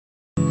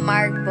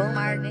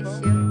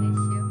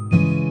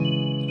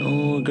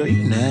Oh, girl,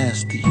 you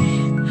nasty.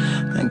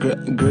 Man,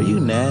 girl, you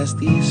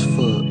nasty as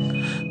fuck.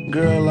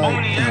 Girl,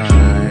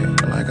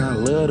 alright, like I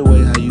love the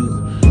way how you,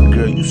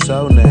 girl, you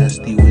so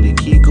nasty with it.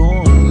 Keep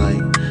going,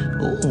 like,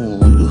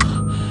 ooh,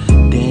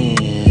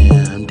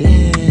 damn,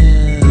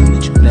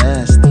 bitch, you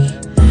nasty.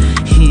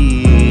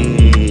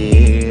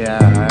 Yeah,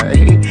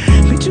 alright,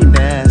 bitch, you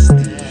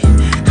nasty.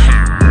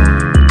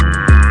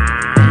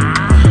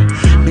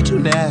 Bitch, you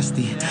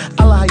nasty.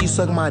 I like how you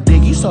suck my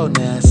dick, you so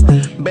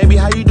nasty. Baby,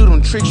 how you do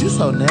them tricks, you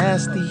so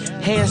nasty.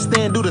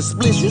 Handstand, do the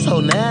splits, you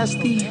so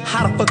nasty.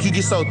 How the fuck you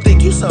get so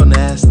thick, you so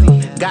nasty.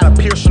 Got a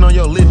piercing on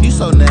your lip, you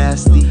so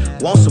nasty.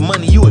 Want some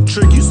money, you a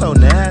trick, you so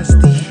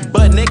nasty.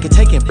 Butt naked,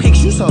 taking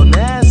pics, you so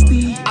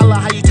nasty. I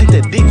like how you take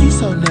the dick, you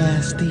so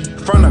nasty.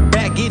 From the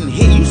back, getting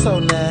hit, you so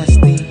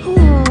nasty.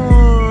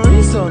 Ooh,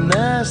 you so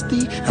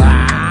nasty.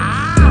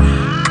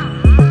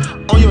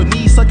 On your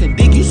knees, sucking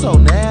dick, you so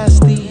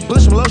nasty.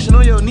 Put some lotion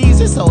on your knees,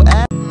 it's so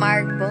ass.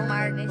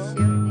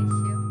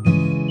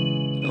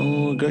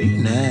 Oh, girl, you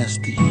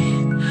nasty.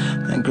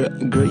 Man,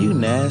 girl, you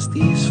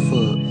nasty as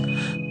fuck.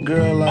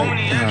 Girl,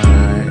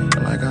 alright,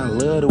 like I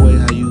love the way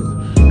how you,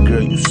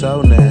 girl, you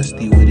so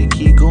nasty with it.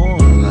 Keep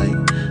going, like,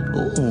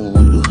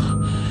 ooh,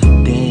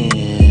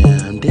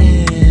 damn,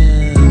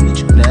 bitch,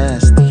 you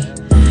nasty.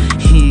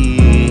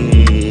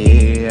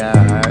 Yeah,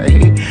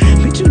 alright,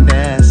 bitch, you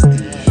nasty.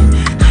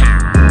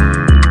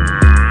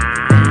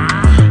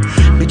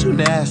 Bitch, you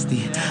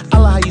nasty. I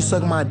like how you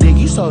suck my dick,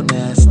 you so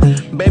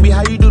nasty. Baby,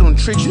 how you do them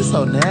tricks, you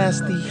so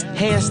nasty.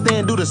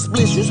 Handstand, do the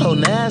splits, you so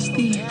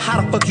nasty. How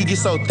the fuck you get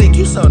so thick,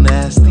 you so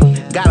nasty.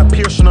 Got a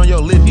piercing on your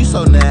lip, you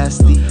so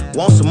nasty.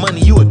 Want some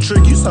money, you a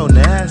trick, you so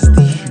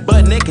nasty.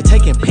 Butt naked,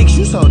 taking pics,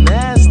 you so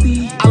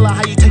nasty. I like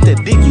how you take the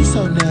dick, you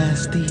so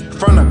nasty.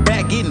 From the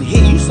back, getting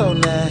hit, you so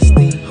nasty.